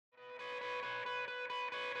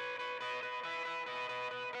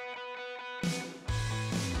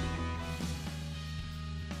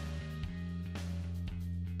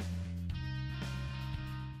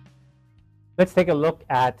Let's take a look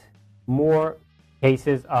at more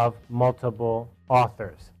cases of multiple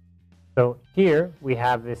authors. So here we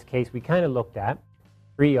have this case we kind of looked at.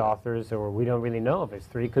 3 authors, or we don't really know if it's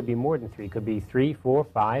 3. It could be more than 3. It could be 3, 4,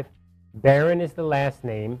 5. Barron is the last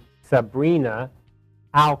name. Sabrina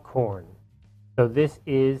Alcorn. So this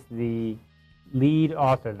is the lead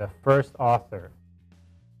author, the first author.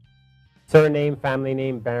 Surname, family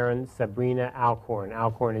name, Barron, Sabrina Alcorn.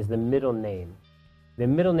 Alcorn is the middle name. The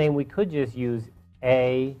middle name, we could just use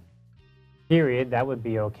A period. That would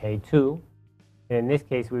be okay too. And in this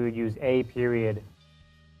case, we would use A period,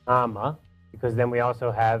 comma, because then we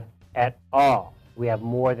also have et al. We have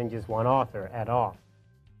more than just one author, et al.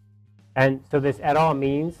 And so this et al.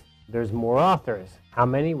 Means there's more authors. How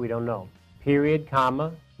many? We don't know. Period,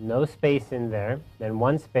 comma, no space in there, then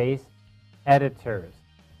 1 space, editors.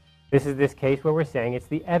 This is this case where we're saying it's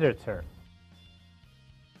the editor.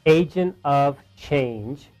 Agent of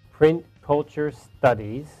change, print culture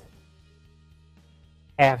studies,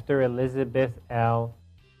 after Elizabeth L.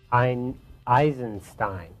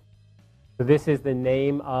 Eisenstein. So this is the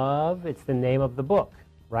name of, it's the name of the book,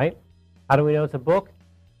 right? How do we know it's a book?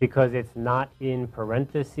 Because it's not in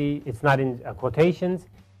parentheses, it's not in quotations,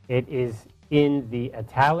 it is in the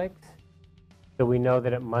italics. So we know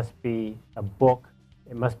that it must be a book,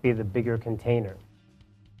 it must be the bigger container.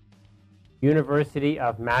 University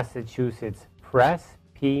of Massachusetts Press,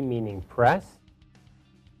 P meaning press.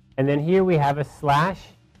 And then here we have a slash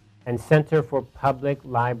and Center for Public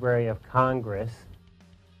Library of Congress.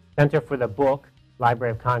 Center for the book,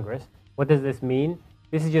 Library of Congress. What does this mean?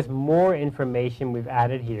 This is just more information we've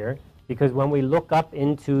added here, because when we look up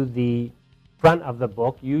into the front of the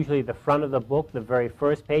book, usually the front of the book, the very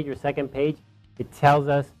first page or second page, it tells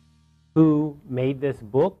us who made this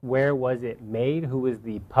book, where was it made, who was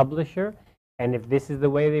the publisher, and if this is the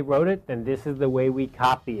way they wrote it, then this is the way we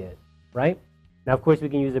copy it, right? Now, of course, we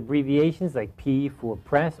can use abbreviations like P for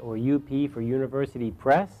press or UP for University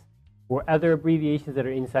Press, or other abbreviations that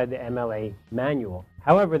are inside the MLA manual.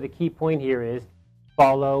 However, the key point here is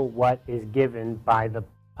follow what is given by the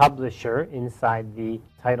publisher inside the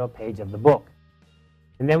title page of the book.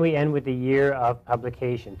 And then we end with the year of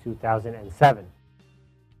publication, 2007.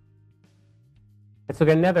 Let's look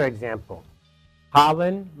at another example.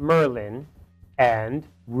 Holland Merlin and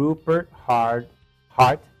Rupert Hart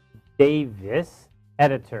Davis,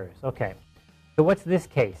 editors. Okay, so what's this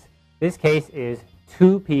case? This case is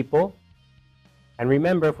 2 people. And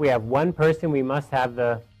remember, if we have 1 person, we must have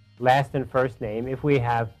the last and first name. If we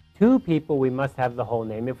have 2 people, we must have the whole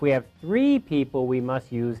name. If we have 3 people, we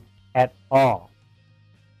must use et al.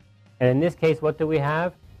 And in this case, what do we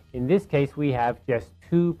have? In this case, we have just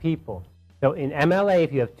 2 people. So in MLA,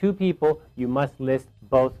 if you have 2 people, you must list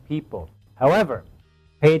both people. However,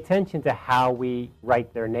 pay attention to how we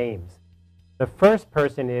write their names. The first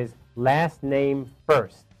person is last name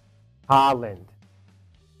first, Holland.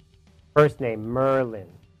 First name, Merlin.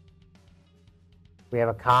 We have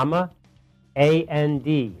a comma,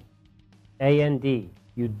 A-N-D. A-N-D.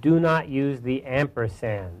 You do not use the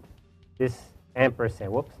ampersand. This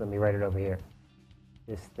ampersand, whoops, let me write it over here.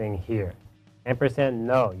 This thing here. Ampersand,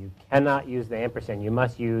 no, you cannot use the ampersand. You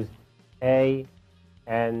must use A-N-D.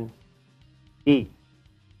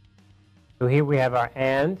 So here we have our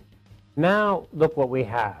and. Now look what we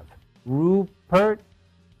have. Rupert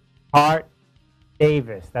Hart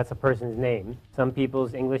Davis. That's a person's name. Some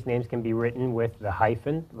people's English names can be written with the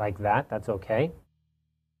hyphen like that. That's okay.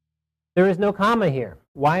 There is no comma here.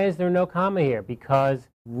 Why is there no comma here? Because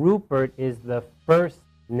Rupert is the first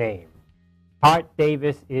name. Hart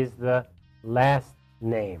Davis is the last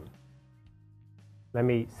name. Let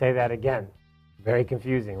me say that again. Very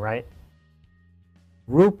confusing, right?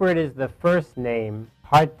 Rupert is the first name.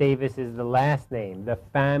 Hart Davis is the last name, the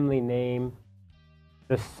family name,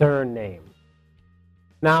 the surname.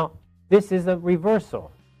 Now, this is a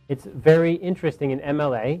reversal. It's very interesting in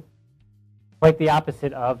MLA, quite the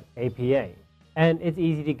opposite of APA. And it's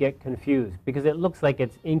easy to get confused because it looks like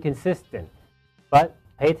it's inconsistent. But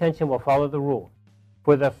pay attention, we'll follow the rule.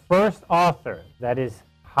 For the first author, that is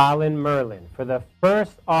Holland Merlin, for the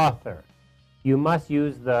first author, you must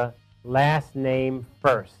use the last name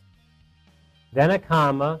first. Then a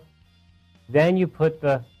comma, then you put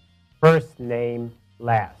the first name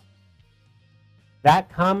last. That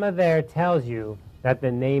comma there tells you that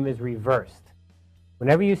the name is reversed.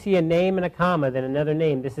 Whenever you see a name and a comma, then another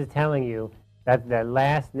name, this is telling you that the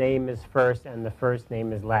last name is first and the first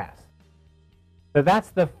name is last. So that's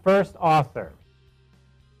the first author.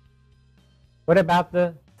 What about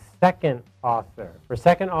the second author. For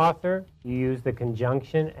second author, you use the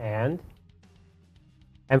conjunction and.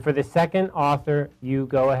 And for the second author, you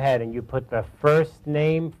go ahead and you put the first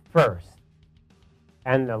name first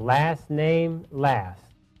and the last name last.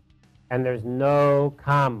 And there's no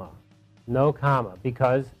comma,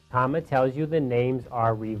 because comma tells you the names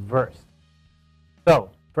are reversed.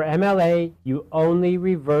 So for MLA, you only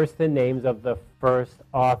reverse the names of the first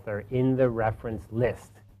author in the reference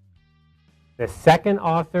list. The second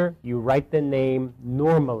author, you write the name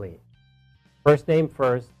normally. First name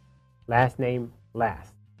first, last name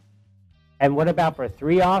last. And what about for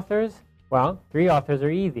three authors? Well, three authors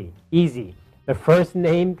are easy. The first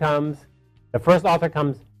author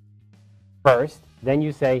comes first, then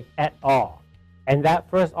you say et al. And that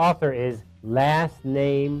first author is last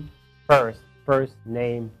name first, first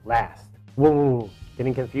name last. Whoa,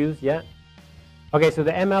 getting confused yet? Okay, so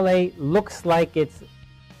the MLA looks like it's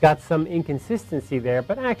got some inconsistency there,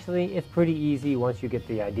 but actually it's pretty easy once you get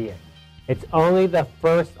the idea. It's only the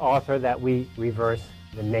first author that we reverse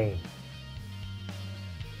the name.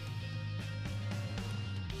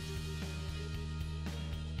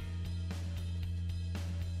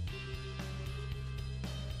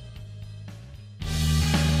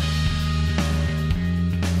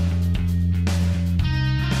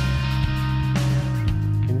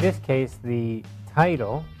 In this case, the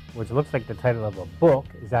title, which looks like the title of a book,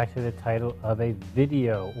 is actually the title of a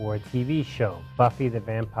video or a TV show, Buffy the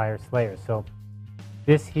Vampire Slayer. So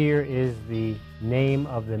this here is the name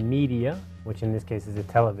of the media, which in this case is a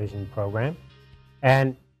television program.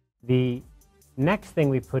 And the next thing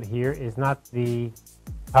we put here is not the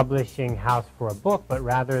publishing house for a book, but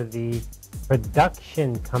rather the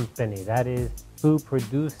production company. That is, who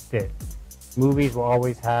produced it. Movies will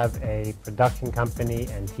always have a production company,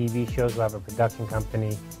 and TV shows will have a production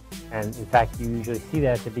company. And in fact, you usually see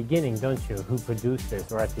that at the beginning, don't you? Who produced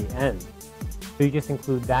this, or at the end. So you just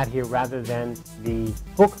include that here rather than the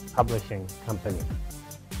book publishing company.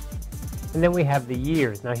 And then we have the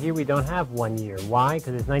years. Now here we don't have 1 year. Why?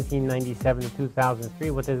 Because it's 1997 to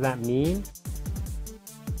 2003. What does that mean?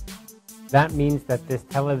 That means that this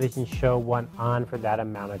television show went on for that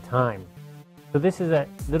amount of time. So this is a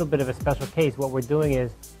little bit of a special case. What we're doing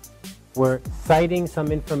is we're citing some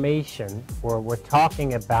information, or we're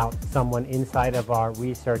talking about someone inside of our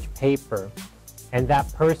research paper, and that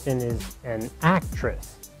person is an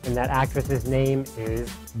actress, and that actress's name is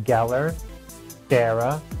Geller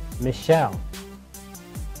Sarah Michelle.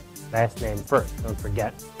 Last name first, don't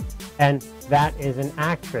forget. And that is an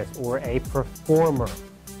actress or a performer.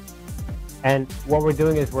 And what we're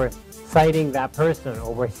doing is we're citing that person,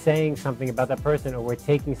 or we're saying something about that person, or we're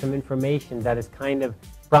taking some information that is kind of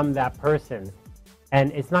from that person.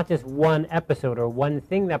 And it's not just one episode or one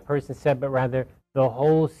thing that person said, but rather the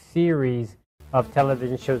whole series of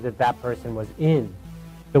television shows that that person was in.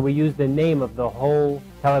 So we use the name of the whole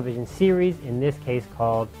television series, in this case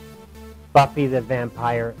called Buffy the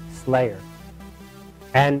Vampire Slayer.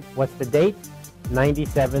 And what's the date?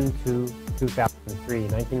 97 to 2003,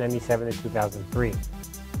 1997 to 2003.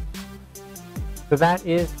 So that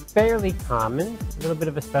is fairly common, a little bit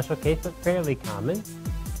of a special case, but fairly common.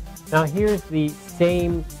 Now here's the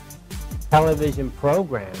same television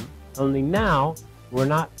program, only now we're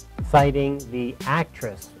not citing the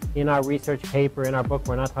actress. In our research paper, in our book,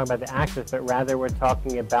 we're not talking about the actress, but rather we're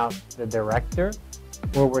talking about the director,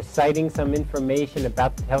 or we're citing some information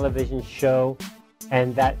about the television show,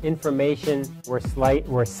 and that information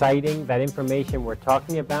we're citing, that information we're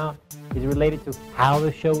talking about, is related to how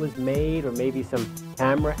the show was made, or maybe some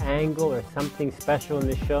camera angle or something special in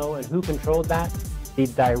the show. And who controlled that? The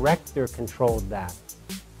director controlled that.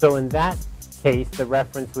 So in that case, the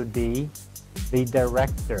reference would be the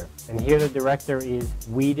director. And here the director is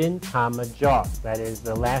Whedon, Joss. That is,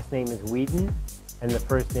 the last name is Whedon and the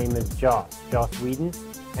first name is Joss Whedon.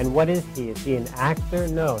 And what is he? Is he an actor?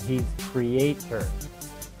 No, he's creator.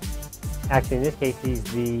 Actually, in this case, he's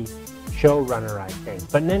the showrunner, I think.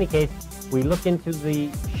 But in any case, we look into the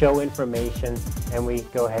show information and we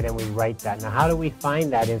go ahead and we write that. Now, how do we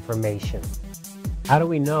find that information? How do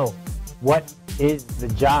we know what is the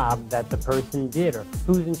job that the person did, or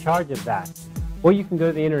who's in charge of that? Well, you can go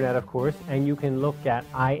to the internet, of course, and you can look at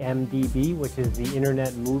IMDb, which is the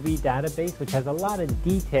Internet Movie Database, which has a lot of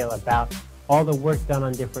detail about all the work done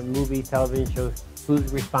on different movies, television shows,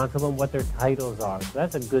 who's responsible, and what their titles are. So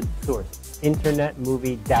that's a good source. Internet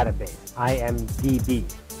Movie Database, IMDb.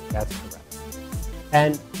 That's correct.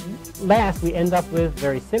 And last, we end up with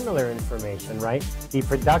very similar information, right? The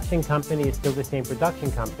production company is still the same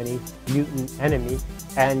production company, mutant enemy,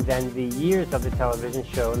 and then the years of the television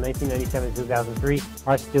show, 1997 to 2003,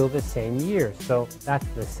 are still the same years, so that's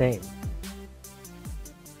the same.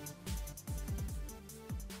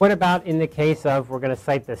 What about in the case of, we're going to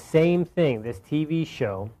cite the same thing, this TV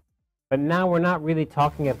show, but now we're not really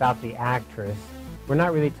talking about the actress, we're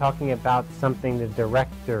not really talking about something the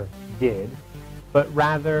director did, but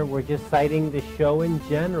rather we're just citing the show in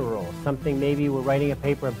general, something maybe we're writing a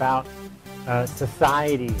paper about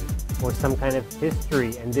society or some kind of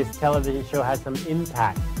history, and this television show has some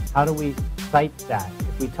impact. How do we cite that?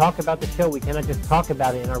 If we talk about the show, we cannot just talk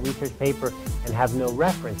about it in our research paper and have no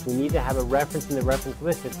reference. We need to have a reference in the reference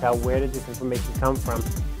list to tell where did this information come from,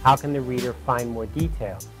 how can the reader find more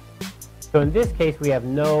detail. So in this case, we have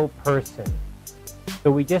no person.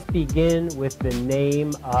 So we just begin with the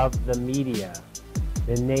name of the media,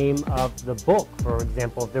 the name of the book. For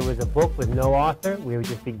example, if there was a book with no author, we would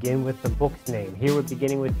just begin with the book's name. Here we're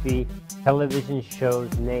beginning with the television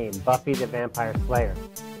show's name, Buffy the Vampire Slayer.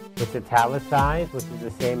 It's italicized, which is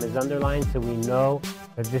the same as underlined, so we know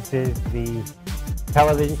that this is the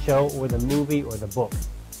television show or the movie or the book.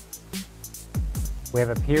 We have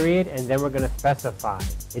a period, and then we're going to specify.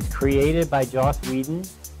 It's created by Joss Whedon,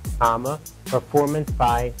 comma, performance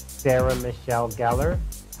by Sarah Michelle Gellar,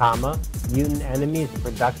 comma, Mutant Enemy is a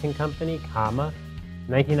production company, comma,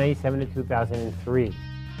 1997 to 2003.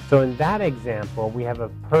 So in that example, we have a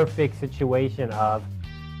perfect situation of,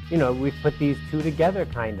 you know, we've put these two together,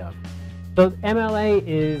 kind of. So MLA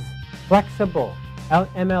is flexible.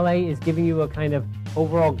 MLA is giving you a kind of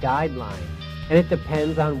overall guideline. And it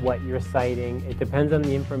depends on what you're citing. It depends on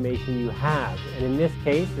the information you have. And in this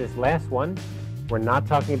case, this last one, we're not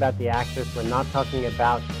talking about the actress. We're not talking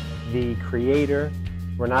about the creator.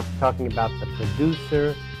 We're not talking about the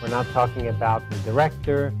producer. We're not talking about the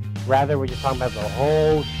director. Rather, we're just talking about the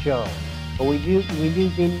whole show. But we do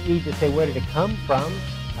need to say where did it come from,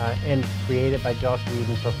 and created by Joss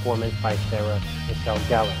Whedon, performance by Sarah Michelle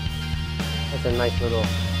Gellar. That's a nice little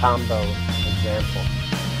combo example.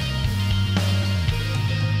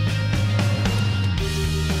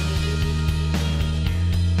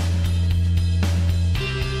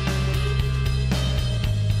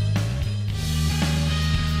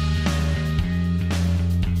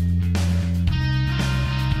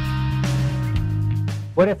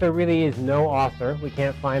 What if there really is no author? We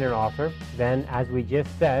can't find an author. Then, as we just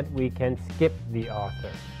said, we can skip the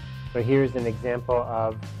author. So here's an example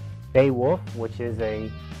of Beowulf, which is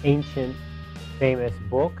an ancient, famous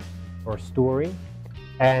book or story,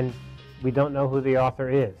 and we don't know who the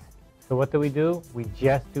author is. So what do? We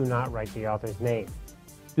just do not write the author's name.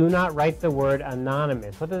 Do not write the word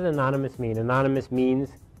anonymous. What does anonymous mean? Anonymous means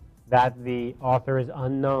that the author is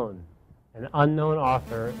unknown. An unknown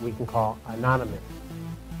author we can call anonymous.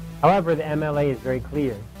 However, the MLA is very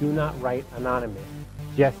clear. Do not write anonymous.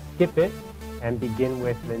 Just skip it and begin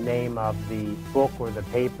with the name of the book or the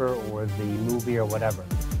paper or the movie or whatever.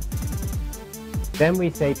 Then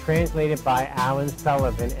we say translated by Alan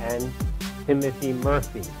Sullivan and Timothy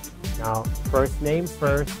Murphy. Now, first name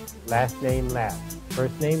first, last name last.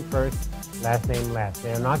 First name first, last name last.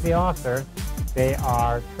 They are not the author. They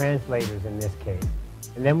are translators in this case.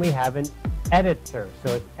 And then we have an editor.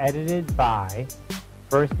 So it's edited by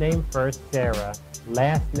first name first, Sarah,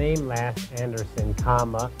 last name last, Anderson,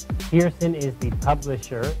 comma. Pearson is the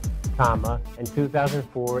publisher, comma, and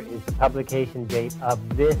 2004 is the publication date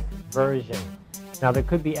of this version. Now, there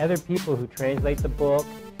could be other people who translate the book,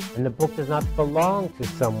 and the book does not belong to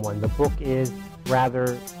someone. The book is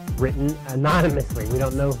rather written anonymously. We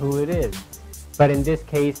don't know who it is. But in this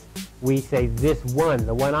case, we say this one.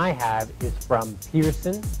 The one I have is from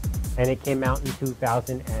Pearson, and it came out in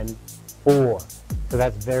 2004. So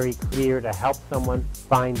that's very clear to help someone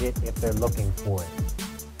find it if they're looking for it.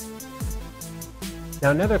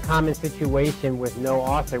 Now, another common situation with no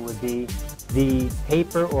author would be the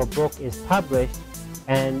paper or book is published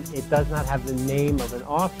and it does not have the name of an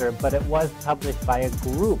author, but it was published by a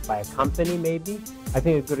group, by a company maybe. I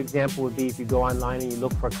think a good example would be if you go online and you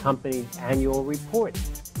look for a company's annual report.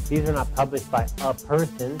 These are not published by a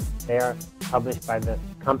person, they are published by the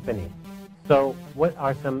company. So what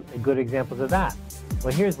are some good examples of that?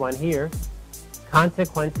 Well, here's one here.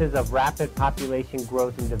 Consequences of rapid population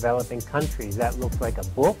growth in developing countries. That looks like a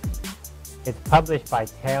book. It's published by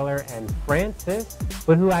Taylor and Francis,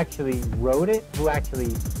 but who actually wrote it? Who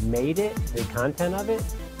actually made it? The content of it?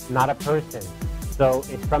 Not a person. So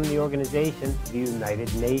it's from the organization, the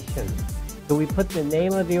United Nations. So we put the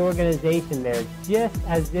name of the organization there just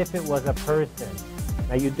as if it was a person.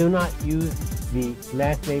 Now, you do not use the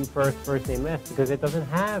last name first, first name last, because it doesn't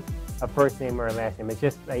have a first name or a last name. It's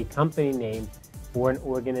just a company name or an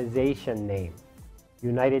organization name.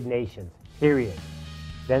 United Nations, period.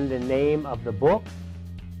 Then the name of the book,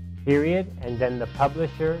 period, and then the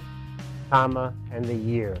publisher, comma, and the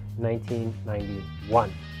year,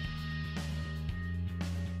 1991.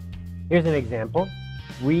 Here's an example.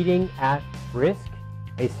 Reading at Risk,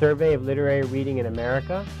 a survey of literary reading in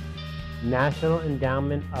America, National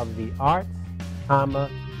Endowment of the Arts, comma,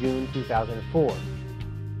 June 2004.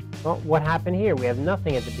 Well, what happened here? We have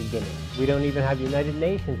nothing at the beginning. We don't even have United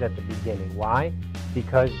Nations at the beginning. Why?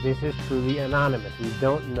 Because this is truly anonymous. We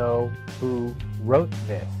don't know who wrote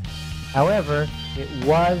this. However, it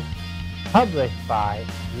was published by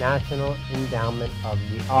National Endowment of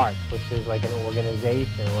the Arts, which is like an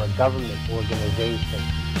organization or a government organization.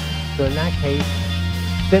 So in that case,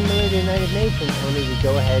 similar to the United Nations, only we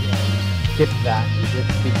go ahead and skip that and just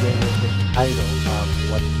begin with the title of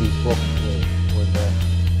what the book is or the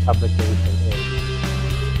publication is.